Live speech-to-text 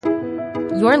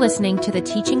You're listening to the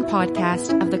teaching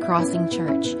podcast of The Crossing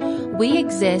Church. We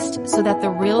exist so that the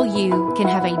real you can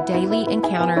have a daily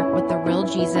encounter with the real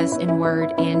Jesus in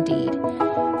word and deed.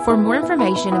 For more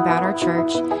information about our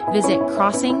church, visit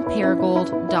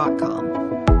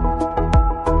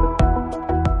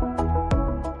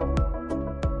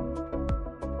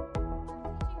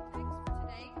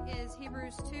crossingparagould.com. Is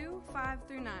Hebrews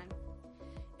 2:5-9.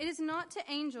 It is not to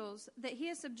angels that he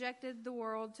has subjected the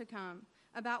world to come,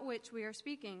 about which we are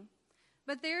speaking.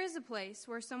 But there is a place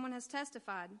where someone has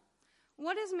testified.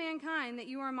 What is mankind that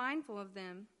you are mindful of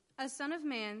them? A son of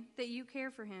man that you care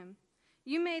for him.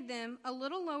 You made them a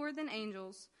little lower than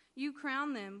angels. You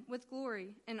crowned them with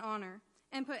glory and honor,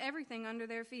 and put everything under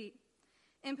their feet.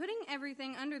 In putting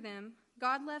everything under them,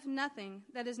 God left nothing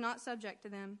that is not subject to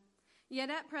them. Yet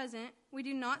at present, we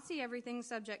do not see everything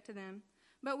subject to them,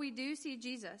 but we do see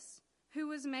Jesus, who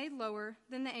was made lower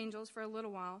than the angels for a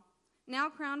little while, now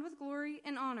crowned with glory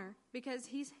and honor, because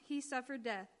he suffered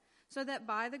death, so that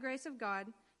by the grace of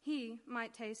God, he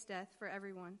might taste death for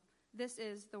everyone. This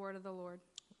is the word of the Lord.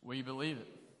 We believe it.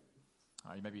 All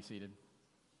right, you may be seated.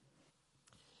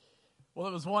 Well,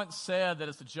 it was once said that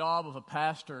it's the job of a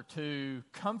pastor to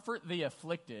comfort the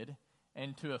afflicted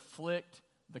and to afflict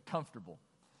the comfortable.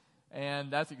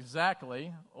 And that's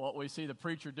exactly what we see the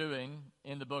preacher doing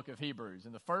in the book of Hebrews.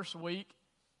 In the first week,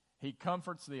 he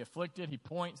comforts the afflicted. He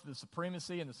points to the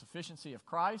supremacy and the sufficiency of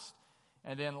Christ.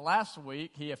 And then last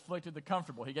week, he afflicted the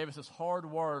comfortable. He gave us this hard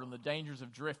word on the dangers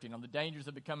of drifting, on the dangers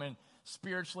of becoming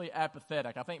spiritually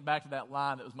apathetic. I think back to that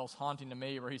line that was most haunting to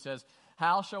me where he says,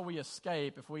 how shall we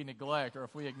escape if we neglect or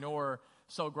if we ignore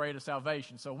so great a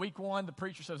salvation? So week 1, the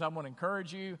preacher says, I'm going to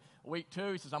encourage you. Week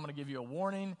 2, he says, I'm going to give you a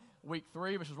warning. Week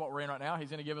 3, which is what we're in right now, he's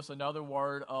going to give us another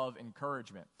word of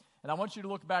encouragement. And I want you to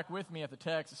look back with me at the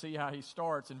text to see how he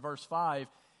starts in verse 5.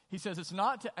 He says, it's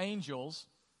not to angels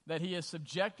that he has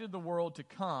subjected the world to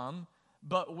come,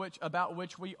 but about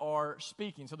which we are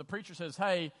speaking. So the preacher says,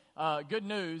 hey, good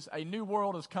news, a new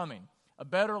world is coming. A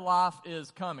better life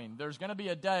is coming. There's going to be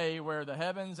a day where the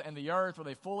heavens and the earth, where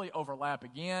they fully overlap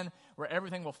again, where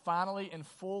everything will finally and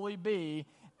fully be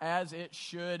as it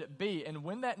should be. And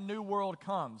when that new world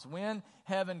comes, when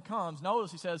heaven comes,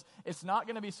 notice he says it's not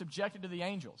going to be subjected to the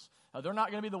angels. They're not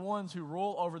going to be the ones who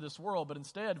rule over this world, but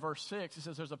instead, verse 6, he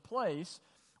says there's a place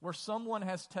where someone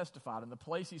has testified, and the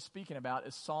place he's speaking about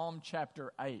is Psalm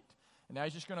chapter 8. And now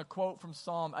he's just going to quote from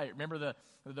Psalm 8. Remember,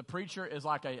 the preacher is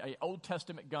like a Old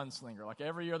Testament gunslinger. Like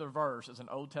every other verse is an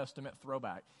Old Testament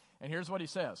throwback. And here's what he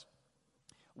says.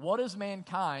 What is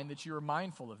mankind that you are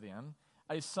mindful of them?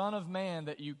 A son of man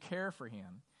that you care for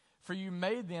him. For you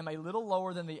made them a little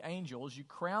lower than the angels. You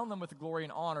crowned them with glory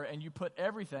and honor, and you put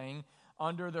everything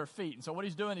under their feet. And so what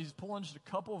he's doing, he's pulling just a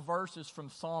couple verses from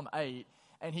Psalm 8,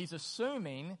 and he's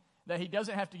assuming that he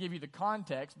doesn't have to give you the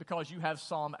context because you have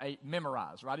Psalm 8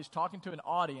 memorized, right? He's talking to an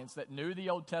audience that knew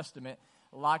the Old Testament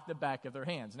like the back of their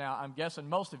hands. Now, I'm guessing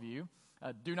most of you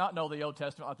do not know the Old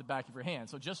Testament like the back of your hand.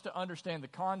 So just to understand the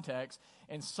context,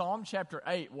 in Psalm chapter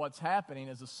 8, what's happening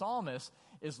is the psalmist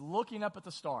is looking up at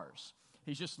the stars.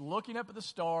 He's just looking up at the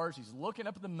stars. He's looking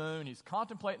up at the moon. He's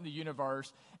contemplating the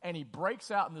universe. And he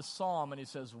breaks out in the psalm and he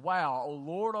says, wow, O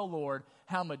Lord,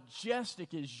 how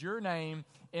majestic is your name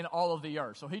in all of the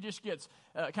earth. So he just gets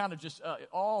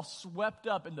all swept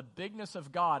up in the bigness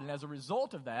of God. And as a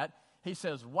result of that, he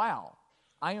says, wow,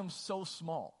 I am so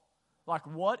small. Like,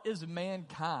 what is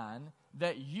mankind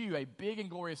that you, a big and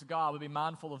glorious God, would be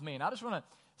mindful of me? And I just want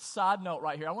to side note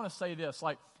right here. I want to say this.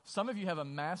 Like, some of you have a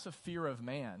massive fear of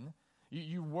man.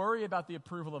 You worry about the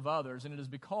approval of others, and it is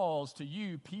because to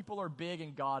you, people are big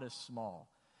and God is small.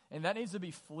 And that needs to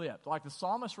be flipped. Like the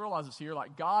psalmist realizes here,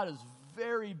 like God is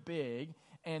very big,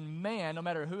 and man, no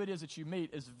matter who it is that you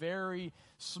meet, is very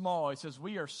small. He says,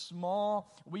 we are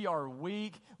small, we are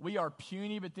weak, we are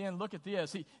puny, but then look at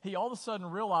this. He all of a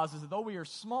sudden realizes that though we are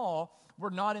small, we're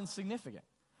not insignificant.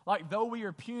 Like, though we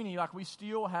are puny, like we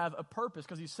still have a purpose.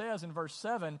 Because he says in verse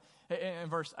 7, in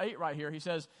verse 8 right here, he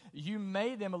says, you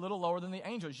made them a little lower than the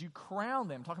angels. You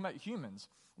crowned them, talking about humans,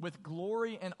 with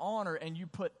glory and honor, and you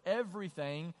put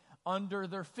everything under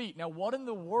their feet. Now, what in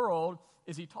the world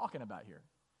is he talking about here?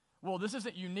 Well, this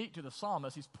isn't unique to the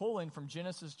psalmist. He's pulling from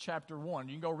Genesis chapter 1.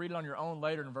 You can go read it on your own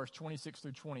later in verse 26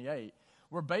 through 28.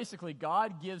 Where basically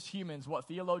God gives humans what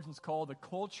theologians call the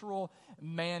cultural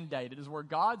mandate. It is where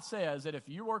God says that if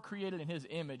you are created in his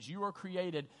image, you are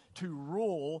created to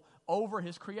rule over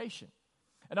his creation.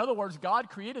 In other words, God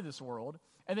created this world,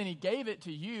 and then he gave it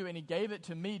to you, and he gave it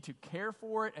to me to care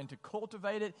for it and to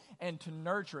cultivate it and to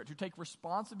nurture it, to take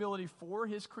responsibility for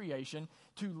his creation,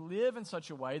 to live in such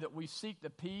a way that we seek the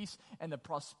peace and the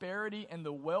prosperity and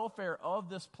the welfare of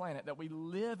this planet, that we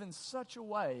live in such a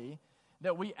way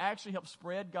that we actually help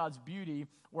spread God's beauty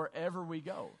wherever we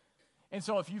go. And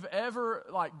so if you've ever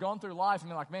gone through life and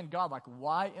been like, man, God,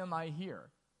 why am I here?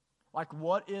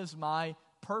 What is my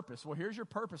purpose? Well, here's your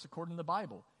purpose according to the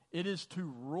Bible. It is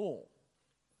to rule.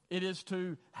 It is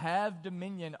to have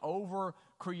dominion over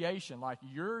creation.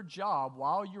 Your job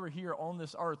while you're here on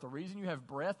this earth, the reason you have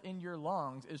breath in your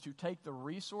lungs is to take the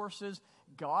resources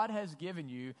God has given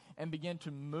you and begin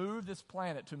to move this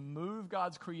planet, to move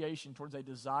God's creation towards a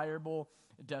desirable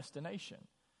destination.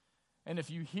 And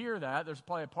if you hear that, there's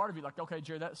probably a part of you okay,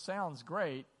 Jerry, that sounds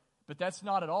great, but that's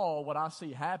not at all what I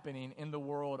see happening in the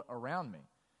world around me.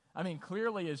 I mean,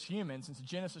 clearly as humans, since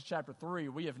Genesis chapter 3,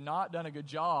 we have not done a good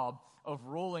job of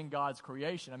ruling God's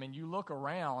creation. I mean, you look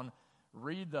around,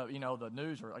 read the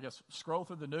news, or I guess scroll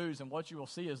through the news, and what you will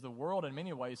see is the world in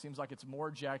many ways seems like it's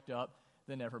more jacked up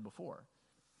than ever before.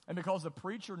 And because the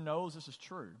preacher knows this is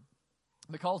true,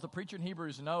 because the preacher in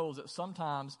Hebrews knows that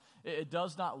sometimes it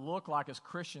does not look like as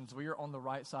Christians we are on the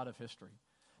right side of history.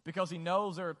 Because he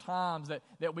knows there are times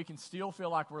that we can still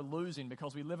feel like we're losing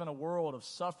because we live in a world of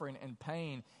suffering and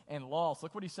pain and loss.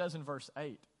 Look what he says in verse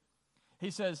 8.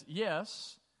 He says,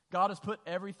 yes, God has put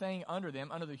everything under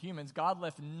them, under the humans. God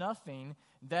left nothing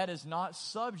that is not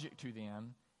subject to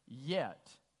them,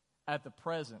 yet at the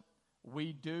present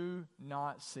we do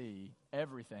not see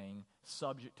everything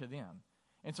subject to them.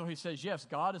 And so he says, yes,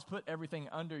 God has put everything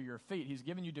under your feet. He's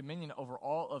given you dominion over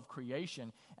all of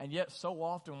creation. And yet so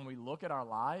often when we look at our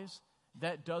lives,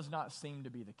 that does not seem to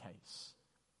be the case.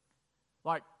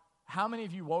 How many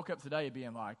of you woke up today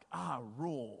being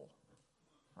rule,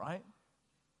 right?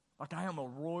 I am a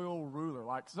royal ruler.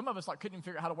 Some of us couldn't even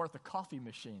figure out how to work the coffee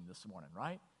machine this morning,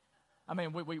 right? I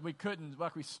mean, we couldn't,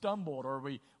 we stumbled or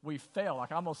we fell.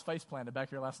 I almost face planted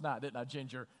back here last night, didn't I,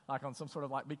 Ginger? On some sort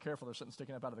of be careful, there's something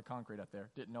sticking up out of the concrete up there.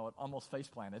 Didn't know it, almost face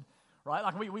planted,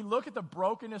 right? We look at the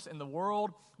brokenness in the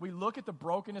world, we look at the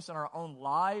brokenness in our own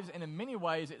lives, and in many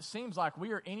ways it seems like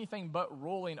we are anything but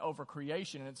ruling over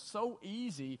creation. And it's so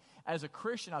easy as a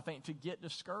Christian, I think, to get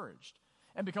discouraged.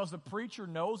 And because the preacher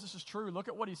knows this is true, look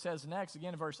at what he says next,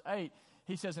 again in verse 8.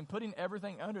 He says, in putting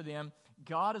everything under them,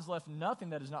 God has left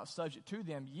nothing that is not subject to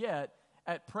them, yet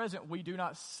at present we do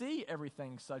not see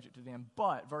everything subject to them.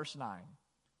 But, verse 9,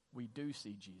 we do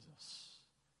see Jesus,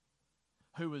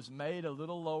 who was made a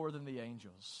little lower than the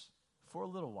angels for a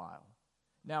little while,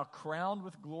 now crowned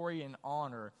with glory and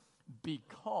honor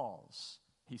because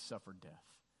he suffered death,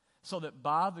 so that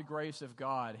by the grace of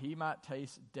God he might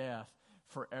taste death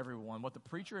for everyone. What the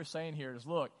preacher is saying here is,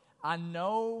 look, I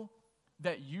know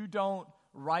that you don't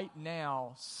right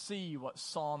now see what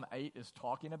Psalm 8 is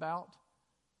talking about,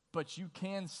 but you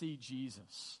can see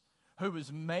Jesus, who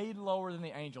was made lower than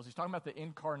the angels. He's talking about the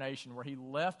incarnation, where he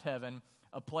left heaven,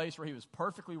 a place where he was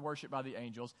perfectly worshipped by the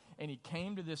angels, and he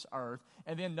came to this earth.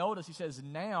 And then notice he says,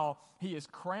 now he is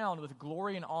crowned with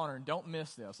glory and honor. And don't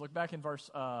miss this. Look back in verse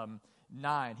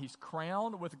 9. He's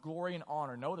crowned with glory and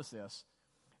honor. Notice this.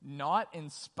 Not in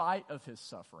spite of his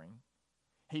suffering.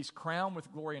 He's crowned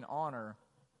with glory and honor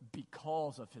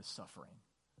because of his suffering.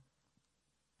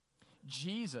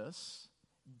 Jesus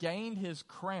gained his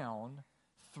crown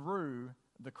through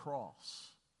the cross.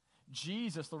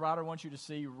 Jesus, the writer wants you to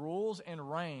see, rules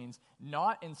and reigns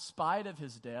not in spite of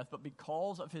his death, but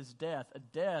because of his death, a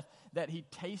death that he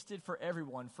tasted for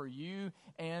everyone, for you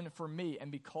and for me.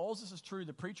 And because this is true,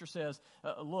 the preacher says,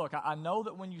 look, I know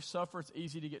that when you suffer, it's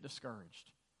easy to get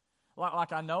discouraged.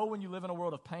 Like I know when you live in a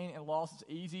world of pain and loss, it's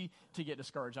easy to get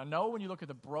discouraged. I know when you look at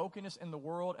the brokenness in the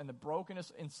world and the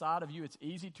brokenness inside of you, it's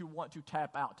easy to want to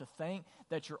tap out, to think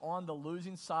that you're on the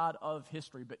losing side of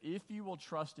history. But if you will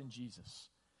trust in Jesus,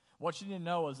 what you need to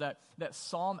know is that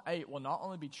Psalm 8 will not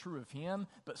only be true of him,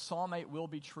 but Psalm 8 will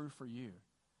be true for you.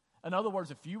 In other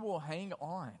words, if you will hang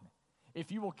on, if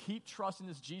you will keep trusting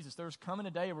this Jesus, there's coming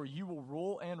a day where you will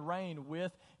rule and reign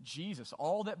with Jesus.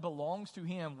 All that belongs to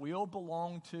him will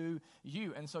belong to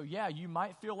you. And so, yeah, you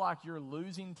might feel like you're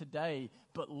losing today,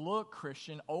 but look,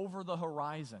 Christian, over the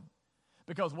horizon.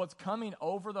 Because what's coming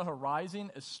over the horizon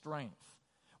is strength.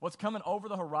 What's coming over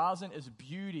the horizon is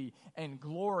beauty and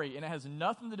glory, and it has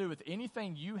nothing to do with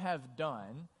anything you have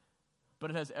done, but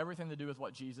it has everything to do with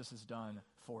what Jesus has done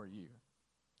for you.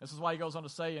 This is why he goes on to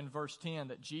say in verse 10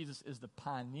 that Jesus is the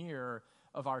pioneer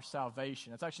of our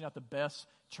salvation. It's actually not the best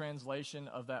translation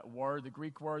of that word. The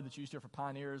Greek word that's used here for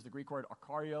pioneer is the Greek word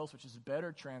akarios, which is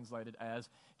better translated as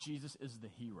Jesus is the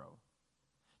hero.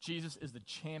 Jesus is the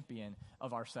champion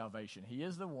of our salvation. He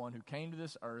is the one who came to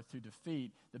this earth to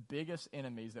defeat the biggest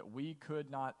enemies that we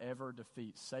could not ever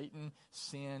defeat, Satan,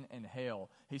 sin, and hell.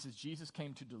 He says Jesus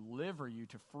came to deliver you,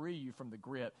 to free you from the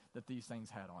grip that these things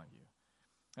had on you.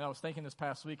 And I was thinking this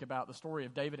past week about the story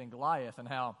of David and Goliath and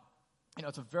how,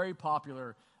 it's a very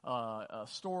popular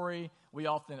story. We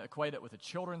often equate it with a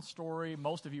children's story.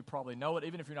 Most of you probably know it.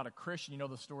 Even if you're not a Christian, you know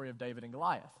the story of David and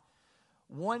Goliath.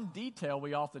 One detail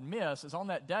we often miss is on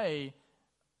that day,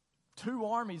 two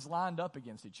armies lined up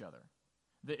against each other.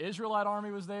 The Israelite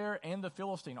army was there and the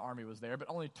Philistine army was there, but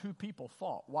only two people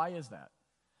fought. Why is that?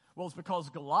 Well, it's because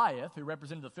Goliath, who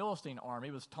represented the Philistine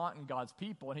army, was taunting God's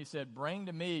people, and he said, "Bring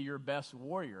to me your best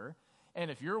warrior,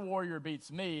 and if your warrior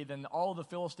beats me, then all the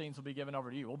Philistines will be given over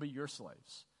to you. We'll be your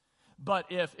slaves. But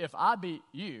if I beat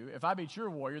you, if I beat your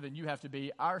warrior, then you have to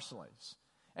be our slaves."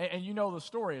 And you know the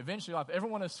story. Eventually,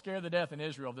 everyone is scared to death in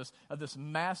Israel of this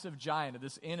massive giant, of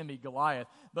this enemy, Goliath.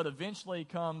 But eventually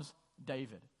comes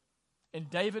David. And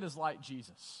David is like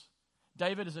Jesus.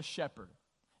 David is a shepherd.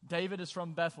 David is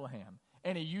from Bethlehem.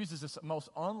 And he uses this most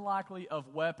unlikely of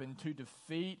weapon to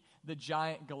defeat the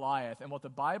giant Goliath. And what the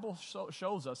Bible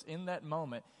shows us in that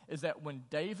moment is that when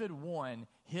David won,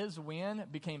 his win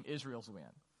became Israel's win.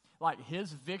 Like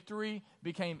his victory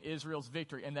became Israel's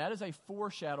victory. And that is a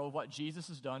foreshadow of what Jesus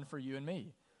has done for you and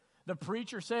me. The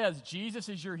preacher says Jesus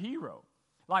is your hero.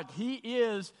 Like he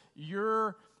is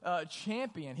your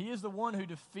champion. He is the one who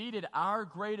defeated our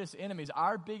greatest enemies,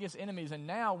 our biggest enemies. And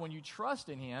now when you trust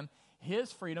in him,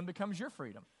 his freedom becomes your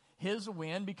freedom. His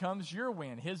win becomes your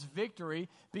win. His victory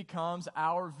becomes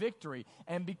our victory.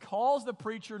 And because the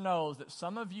preacher knows that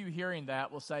some of you hearing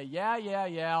that will say,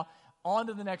 yeah, on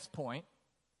to the next point,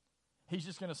 he's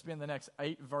just going to spend the next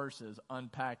 8 verses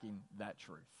unpacking that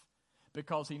truth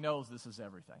because he knows this is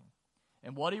everything.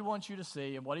 And what he wants you to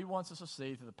see and what he wants us to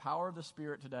see through the power of the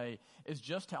Spirit today is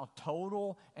just how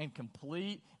total and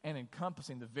complete and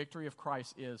encompassing the victory of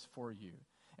Christ is for you.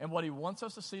 And what he wants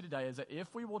us to see today is that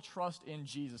if we will trust in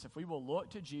Jesus, if we will look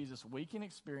to Jesus, we can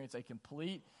experience a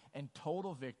complete and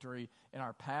total victory in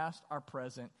our past, our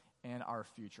present, and our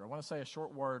future. I want to say a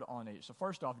short word on each. So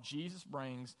first off, Jesus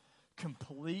brings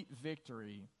complete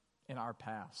victory in our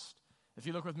past. If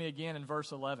you look with me again in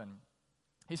verse 11,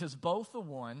 he says, both the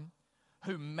one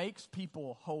who makes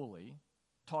people holy,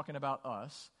 talking about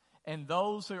us, and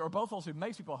those who, or both those who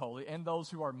makes people holy and those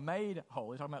who are made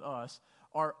holy, talking about us,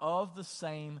 are of the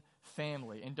same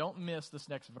family. And don't miss this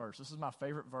next verse. This is my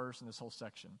favorite verse in this whole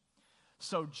section.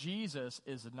 So Jesus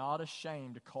is not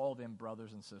ashamed to call them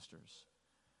brothers and sisters.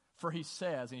 For he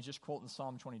says, and he's just quoting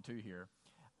Psalm 22 here,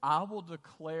 I will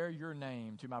declare your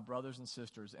name to my brothers and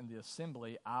sisters. In the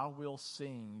assembly, I will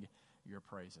sing your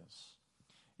praises.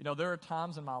 You know, there are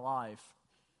times in my life,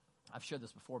 I've shared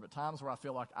this before, but times where I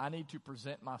feel like I need to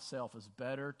present myself as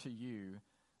better to you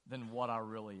than what I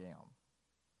really am.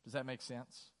 Does that make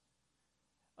sense?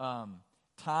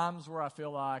 Times where I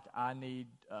feel like I need,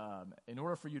 in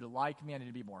order for you to like me, I need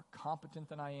to be more competent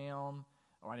than I am,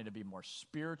 or I need to be more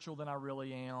spiritual than I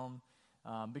really am.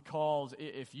 Because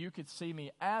if you could see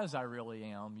me as I really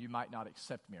am, you might not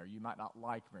accept me, or you might not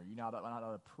like me, or you might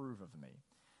not approve of me.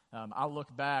 I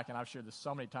look back, and I've shared this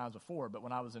so many times before, but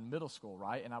when I was in middle school,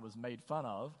 right, and I was made fun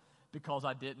of because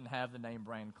I didn't have the name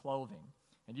brand clothing.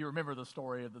 And you remember the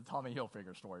story of the Tommy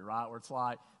Hilfiger story, right, where it's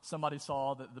like somebody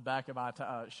saw that the back of my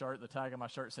shirt, the tag of my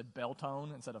shirt said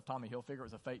Beltone instead of Tommy Hilfiger. It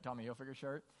was a fake Tommy Hilfiger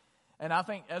shirt. And I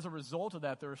think as a result of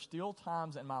that, there are still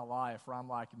times in my life where I'm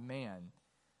like, man,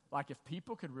 like if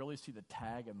people could really see the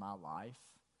tag in my life,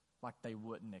 like they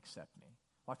wouldn't accept me.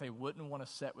 Like they wouldn't want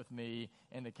to sit with me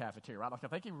in the cafeteria, right? Like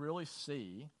if they could really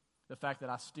see the fact that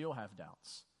I still have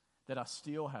doubts, that I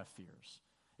still have fears,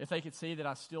 if they could see that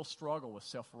I still struggle with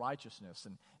self-righteousness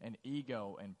and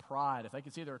ego and pride, if they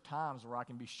could see there are times where I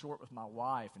can be short with my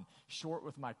wife and short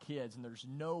with my kids, and there's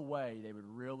no way they would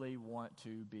really want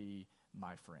to be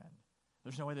my friend.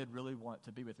 There's no way they'd really want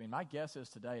to be with me. My guess is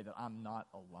today that I'm not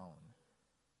alone.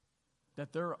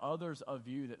 That there are others of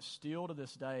you that still to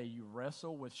this day you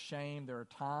wrestle with shame. There are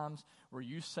times where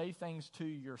you say things to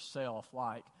yourself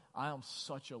like, I am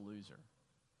such a loser,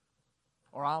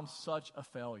 or I'm such a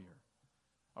failure,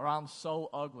 or I'm so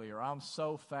ugly, or I'm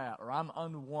so fat, or I'm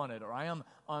unwanted, or I am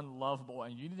unlovable.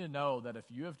 And you need to know that if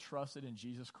you have trusted in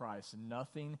Jesus Christ,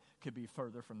 nothing could be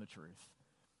further from the truth.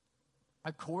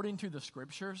 According to the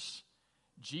scriptures,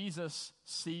 Jesus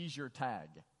sees your tag.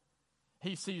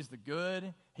 He sees the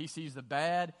good, he sees the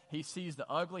bad, he sees the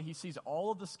ugly, he sees all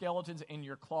of the skeletons in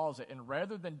your closet. And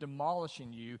rather than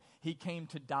demolishing you, he came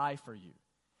to die for you.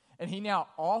 And he now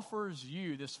offers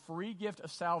you this free gift of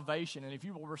salvation. And if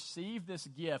you will receive this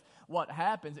gift, what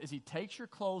happens is he takes your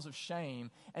clothes of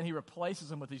shame and he replaces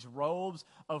them with these robes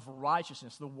of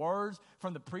righteousness. The words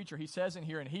from the preacher, he says in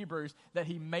here in Hebrews that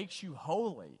he makes you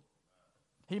holy.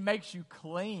 He makes you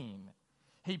clean.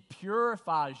 He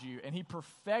purifies you and he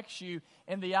perfects you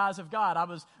in the eyes of God. I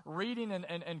was reading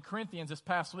in Corinthians this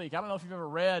past week. I don't know if you've ever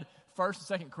read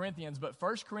 1st and 2nd Corinthians, but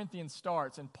 1st Corinthians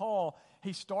starts, and Paul,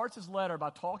 he starts his letter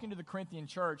by talking to the Corinthian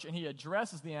church, and he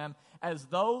addresses them as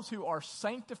those who are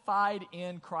sanctified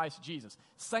in Christ Jesus.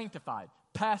 Sanctified,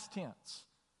 past tense.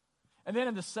 And then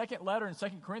in the second letter in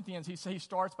 2nd Corinthians, he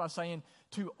starts by saying,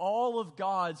 to all of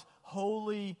God's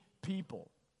holy people.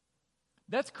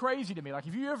 That's crazy to me. Like,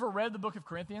 have you ever read the book of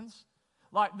Corinthians?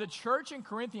 Like, the church in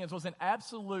Corinthians was an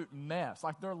absolute mess.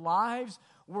 Like, their lives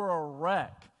were a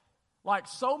wreck. Like,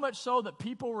 so much so that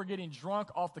people were getting drunk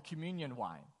off the communion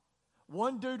wine.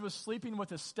 One dude was sleeping with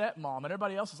his stepmom, and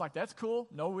everybody else was like, that's cool.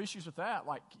 No issues with that.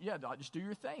 Like, yeah, just do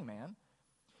your thing, man.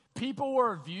 People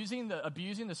were abusing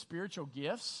the spiritual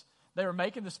gifts. They were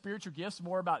making the spiritual gifts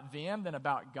more about them than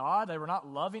about God. They were not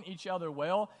loving each other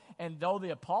well. And though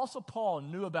the Apostle Paul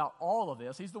knew about all of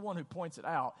this, he's the one who points it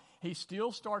out, he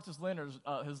still starts his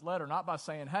letter not by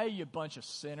saying, hey, you bunch of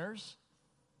sinners.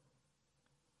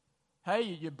 Hey,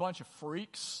 you bunch of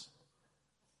freaks.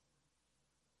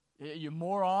 You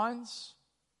morons.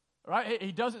 Right?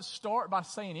 He doesn't start by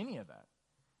saying any of that.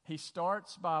 He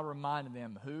starts by reminding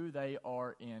them who they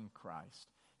are in Christ.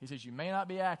 He says, you may not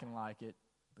be acting like it,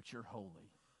 but you're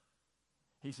holy.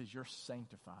 He says, you're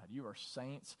sanctified. You are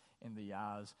saints in the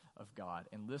eyes of God.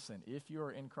 And listen, if you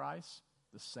are in Christ,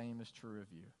 the same is true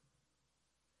of you.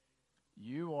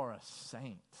 You are a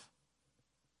saint.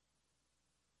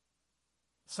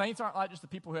 Saints aren't like just the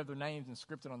people who have their names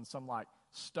inscripted on some like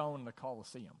stone in the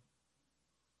Colosseum.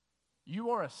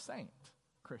 You are a saint,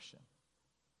 Christian.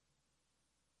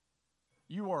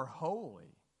 You are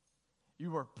holy.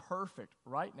 You are perfect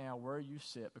right now where you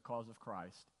sit because of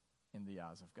Christ in the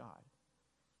eyes of God.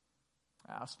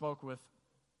 I spoke with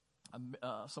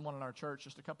someone in our church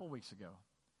just a couple of weeks ago,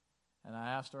 and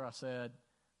I asked her, I said,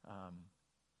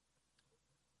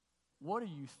 what do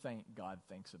you think God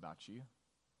thinks about you?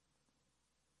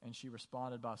 And she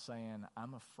responded by saying,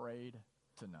 I'm afraid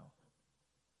to know.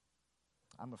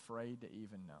 I'm afraid to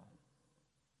even know.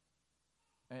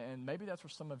 And maybe that's where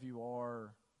some of you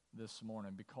are this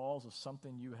morning. Because of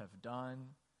something you have done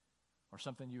or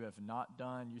something you have not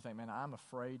done, you think, man, I'm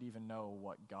afraid to even know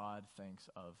what God thinks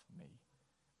of me.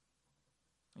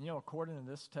 And you know, according to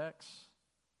this text,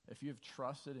 if you've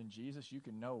trusted in Jesus, you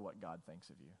can know what God thinks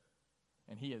of you.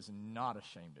 And he is not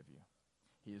ashamed of you.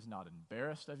 He is not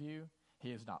embarrassed of you.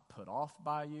 He is not put off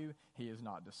by you. He is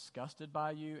not disgusted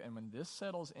by you. And when this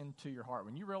settles into your heart,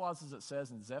 when you realize, as it says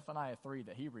in Zephaniah 3,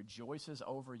 that he rejoices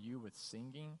over you with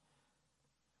singing,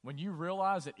 when you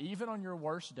realize that even on your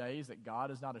worst days that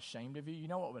God is not ashamed of you, you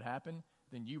know what would happen?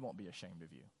 Then you won't be ashamed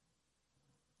of you.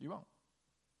 You won't.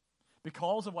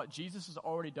 Because of what Jesus has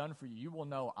already done for you, you will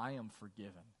know I am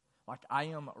forgiven. Like I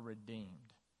am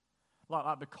redeemed.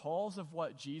 Like because of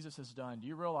what Jesus has done, do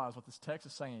you realize what this text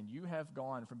is saying? You have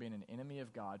gone from being an enemy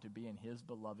of God to being his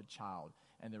beloved child.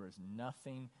 And there is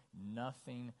nothing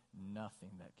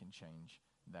that can change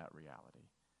that reality.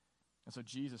 And so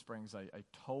Jesus brings a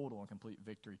total and complete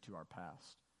victory to our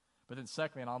past. But then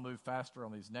secondly, and I'll move faster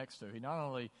on these next two, he not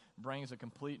only brings a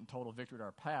complete and total victory to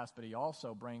our past, but he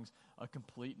also brings a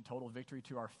complete and total victory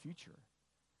to our future.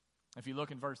 If you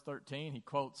look in verse 13, he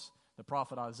quotes the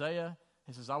prophet Isaiah.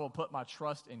 He says, I will put my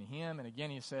trust in him. And again,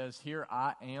 he says, here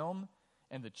I am,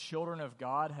 and the children of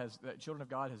God has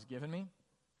given me.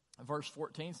 In verse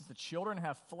 14, since the children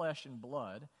have flesh and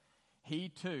blood, he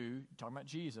too, talking about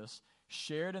Jesus,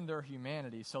 shared in their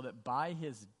humanity so that by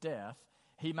his death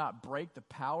he might break the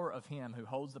power of him who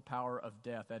holds the power of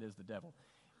death, that is the devil.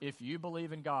 If you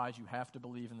believe in God, you have to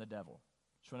believe in the devil.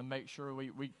 Just want to make sure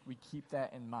we keep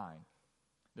that in mind.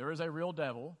 There is a real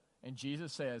devil, and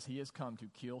Jesus says he has come to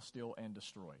kill, steal, and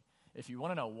destroy. If you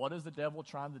want to know what is the devil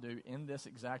trying to do in this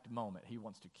exact moment, he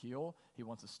wants to kill, he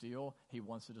wants to steal, he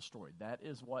wants to destroy. That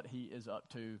is what he is up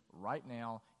to right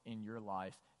now in your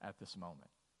life at this moment.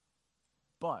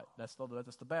 But that's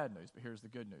the bad news, but here's the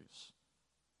good news.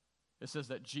 It says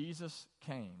that Jesus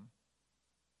came,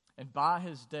 and by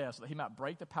his death, so that he might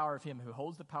break the power of him who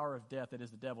holds the power of death, that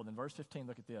is the devil. Then verse 15,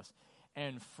 look at this.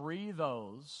 And free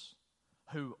those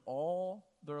who all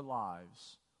their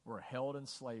lives were held in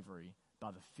slavery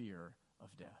by the fear of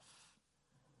death.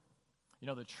 You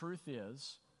know, the truth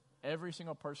is, every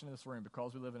single person in this room,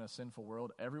 because we live in a sinful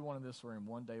world, everyone in this room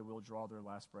one day will draw their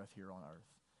last breath here on earth.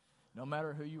 No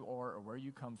matter who you are or where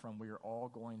you come from, we are all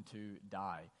going to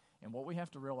die. And what we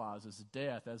have to realize is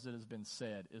death, as it has been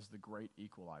said, is the great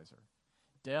equalizer.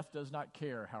 Death does not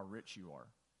care how rich you are.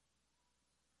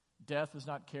 Death does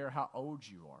not care how old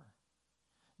you are.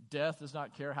 Death does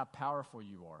not care how powerful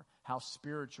you are, how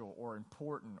spiritual or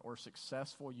important or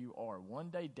successful you are. One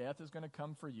day death is going to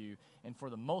come for you, and for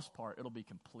the most part, it'll be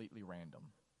completely random.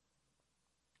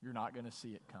 You're not going to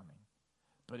see it coming,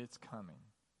 but it's coming.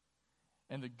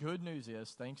 And the good news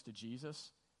is, thanks to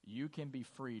Jesus, you can be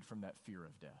freed from that fear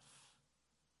of death.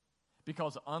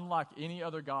 Because unlike any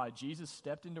other God, Jesus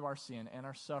stepped into our sin and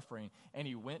our suffering, and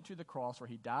he went to the cross where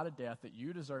he died a death that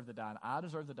you deserve to die and I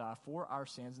deserve to die for our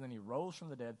sins, and then he rose from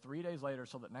the dead 3 days later,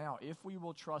 so that now, if we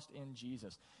will trust in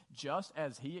Jesus, just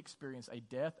as he experienced a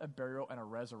death, a burial, and a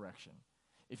resurrection,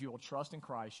 if you will trust in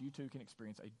Christ, you too can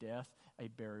experience a death, a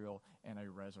burial, and a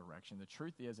resurrection. The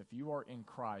truth is, if you are in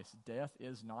Christ, death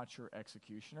is not your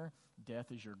executioner,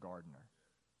 death is your gardener.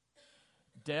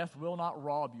 Death will not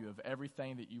rob you of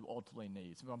everything that you ultimately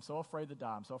need. So I'm so afraid to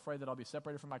die. I'm so afraid that I'll be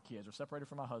separated from my kids, or separated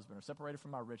from my husband, or separated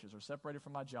from my riches, or separated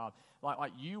from my job.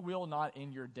 Like you will not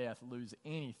in your death lose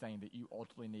anything that you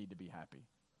ultimately need to be happy.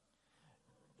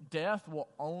 Death will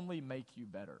only make you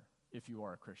better if you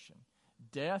are a Christian.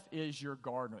 Death is your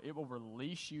gardener. It will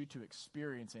release you to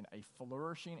experiencing a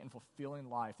flourishing and fulfilling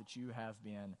life that you have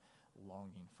been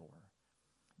longing for.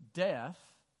 Death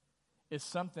is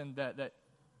something that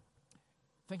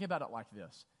think about it like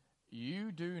this.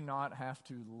 You do not have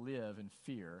to live in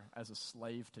fear as a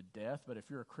slave to death, but if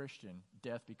you're a Christian,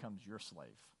 death becomes your slave.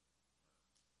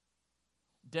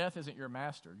 Death isn't your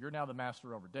master. You're now the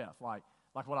master over death. Like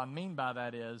what I mean by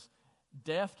that is,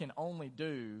 death can only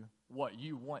do what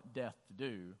you want death to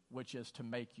do, which is to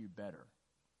make you better.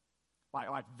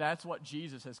 Like that's what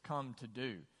Jesus has come to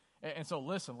do. And so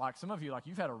listen, like some of you, like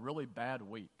you've had a really bad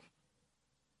week.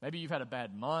 Maybe you've had a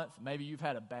bad month. Maybe you've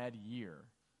had a bad year.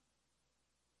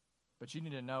 But you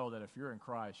need to know that if you're in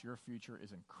Christ, your future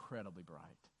is incredibly bright.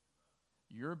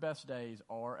 Your best days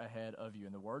are ahead of you.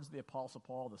 In the words of the Apostle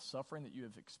Paul, the suffering that you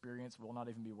have experienced will not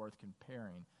even be worth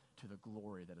comparing to the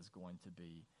glory that is going to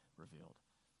be revealed.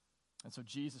 And so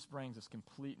Jesus brings us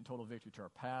complete and total victory to our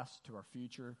past, to our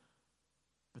future.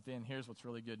 But then here's what's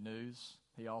really good news.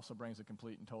 He also brings a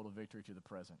complete and total victory to the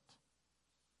present.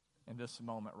 In this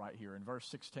moment right here. In verse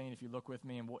 16, if you look with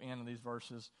me, and we'll end on these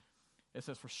verses, it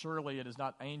says, "For surely it is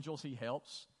not angels he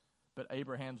helps, but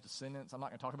Abraham's descendants." I'm not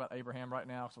going to talk about Abraham right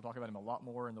now, because we'll talk about him a lot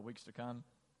more in the weeks to come.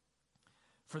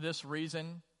 "For this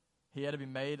reason, he had to be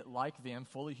made like them,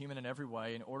 fully human in every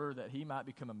way, in order that he might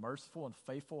become a merciful and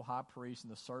faithful high priest in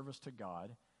the service to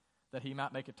God, that he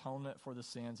might make atonement for the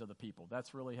sins of the people."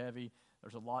 That's really heavy.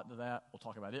 There's a lot to that. We'll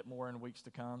talk about it more in weeks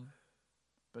to come.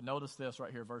 But notice this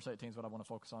right here, verse 18 is what I want to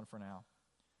focus on for now.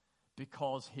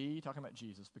 "Because he," talking about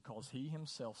Jesus, "because he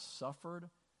himself suffered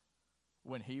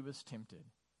when he was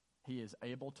tempted, he is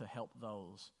able to help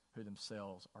those who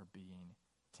themselves are being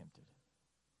tempted."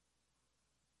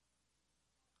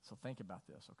 So think about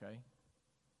this, okay?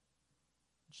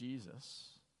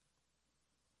 Jesus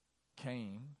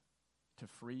came to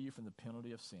free you from the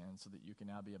penalty of sin so that you can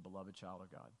now be a beloved child of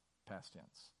God. Past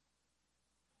tense.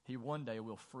 He one day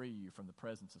will free you from the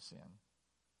presence of sin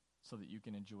so that you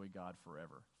can enjoy God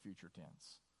forever. Future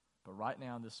tense. But right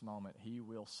now in this moment, he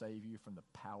will save you from the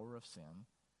power of sin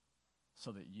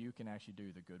so that you can actually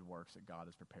do the good works that God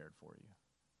has prepared for you.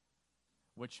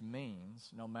 Which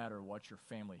means no matter what your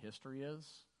family history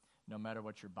is, no matter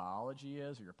what your biology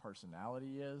is or your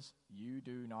personality is, you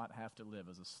do not have to live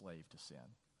as a slave to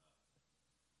sin.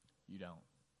 You don't.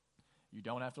 You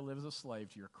don't have to live as a slave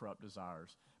to your corrupt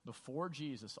desires. Before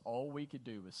Jesus, all we could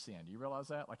do was sin. Do you realize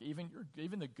that? Like even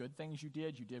the good things you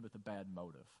did with a bad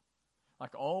motive.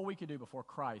 Like all we could do before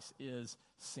Christ is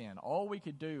sin. All we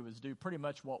could do is do pretty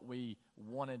much what we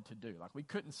wanted to do. Like we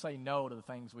couldn't say no to the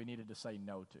things we needed to say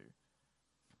no to.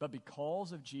 But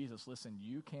because of Jesus, listen,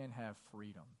 you can have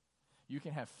freedom. You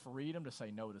can have freedom to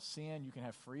say no to sin. You can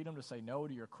have freedom to say no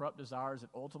to your corrupt desires that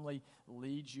ultimately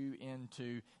lead you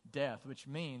into death, which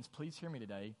means, please hear me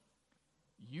today,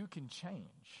 you can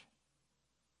change.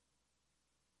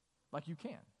 Like you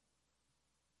can.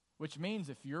 Which means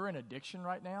if you're in addiction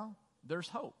right now, there's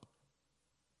hope.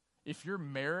 If your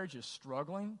marriage is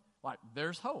struggling, like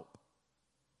there's hope.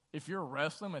 If you're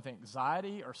wrestling with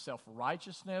anxiety or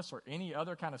self-righteousness or any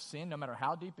other kind of sin, no matter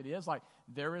how deep it is, like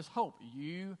there is hope.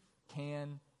 You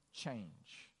can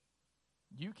change.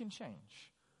 You can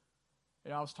change.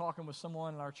 I was talking with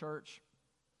someone in our church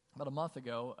about a month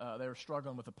ago. They were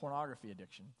struggling with a pornography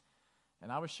addiction.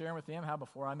 And I was sharing with them how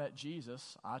before I met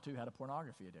Jesus, I too had a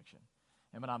pornography addiction.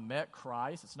 And when I met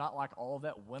Christ, it's not like all of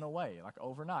that went away, like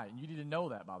overnight. And you need to know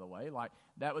that, by the way. Like,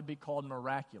 that would be called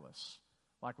miraculous.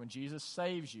 Like, when Jesus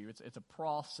saves you, it's a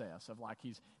process of, like,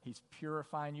 he's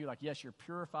purifying you. Like, yes, you're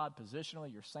purified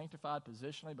positionally, you're sanctified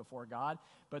positionally before God,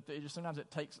 but sometimes it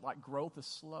takes, like, growth is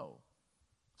slow.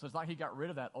 So it's like he got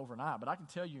rid of that overnight. But I can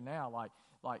tell you now,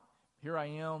 like here I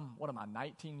am,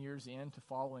 19 years into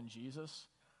following Jesus,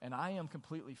 and I am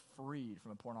completely freed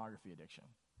from a pornography addiction.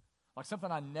 Like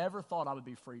something I never thought I would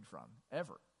be freed from,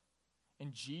 ever.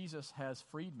 And Jesus has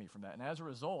freed me from that. And as a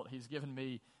result, he's given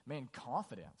me,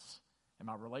 confidence in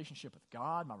my relationship with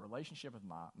God, my relationship with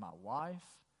my wife.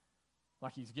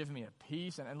 Like, he's given me a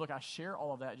peace. And look, I share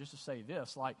all of that just to say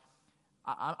this. Like,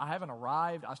 I haven't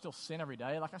arrived. I still sin every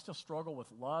day. Like, I still struggle with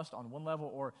lust on one level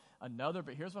or another.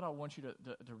 But here's what I want you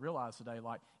to realize today.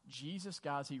 Like, Jesus,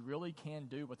 guys, he really can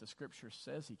do what the Scripture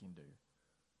says he can do.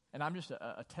 And I'm just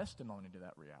a testimony to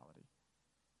that reality.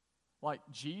 Like,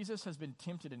 Jesus has been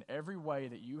tempted in every way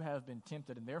that you have been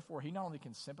tempted. And therefore, he not only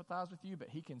can sympathize with you, but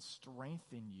he can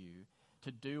strengthen you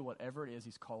to do whatever it is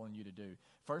he's calling you to do.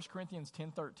 1 Corinthians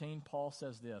 10:13, Paul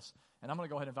says this. And I'm going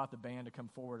to go ahead and invite the band to come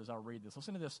forward as I read this.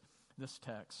 Listen to this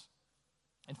text.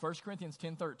 In 1 Corinthians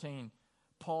 10:13,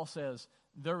 Paul says,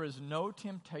 "There is no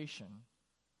temptation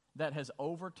that has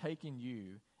overtaken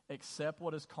you except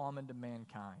what is common to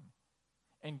mankind.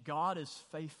 And God is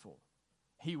faithful.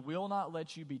 He will not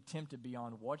let you be tempted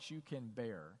beyond what you can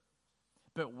bear.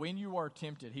 But when you are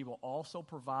tempted, he will also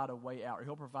provide a way out. Or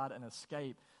he'll provide an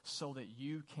escape so that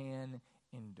you can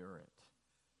endure it."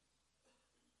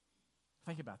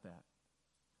 Think about that.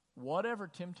 Whatever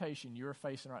temptation you're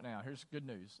facing right now, here's good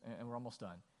news, and we're almost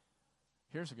done.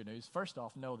 Here's the good news. First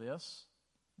off, know this.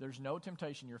 There's no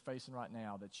temptation you're facing right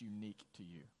now that's unique to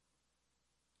you.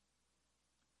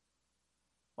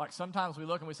 Like, sometimes we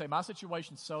look and we say, my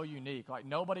situation's so unique. Like,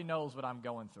 nobody knows what I'm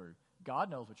going through.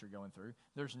 God knows what you're going through.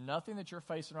 There's nothing that you're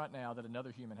facing right now that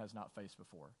another human has not faced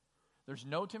before. There's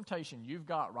no temptation you've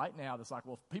got right now that's like,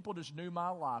 well, if people just knew my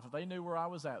life, if they knew where I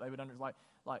was at, they would understand.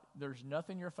 Like, there's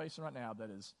nothing you're facing right now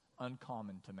that is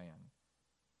uncommon to man.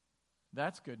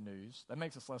 That's good news. That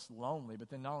makes us less lonely. But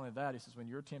then not only that, he says, when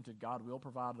you're tempted, God will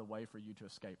provide a way for you to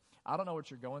escape. I don't know what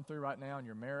you're going through right now in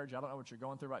your marriage. I don't know what you're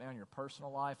going through right now in your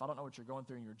personal life. I don't know what you're going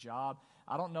through in your job.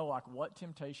 I don't know, like, what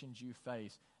temptations you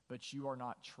face, but you are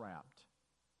not trapped.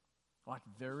 Like,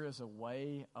 there is a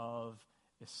way of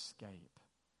escape.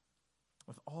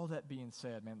 With all that being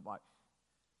said, man, like,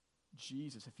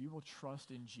 Jesus, if you will trust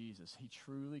in Jesus, he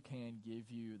truly can give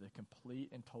you the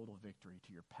complete and total victory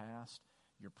to your past,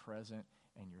 your present,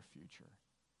 and your future.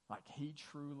 Like, he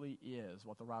truly is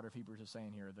what the writer of Hebrews is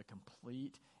saying here, the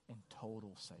complete and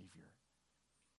total Savior.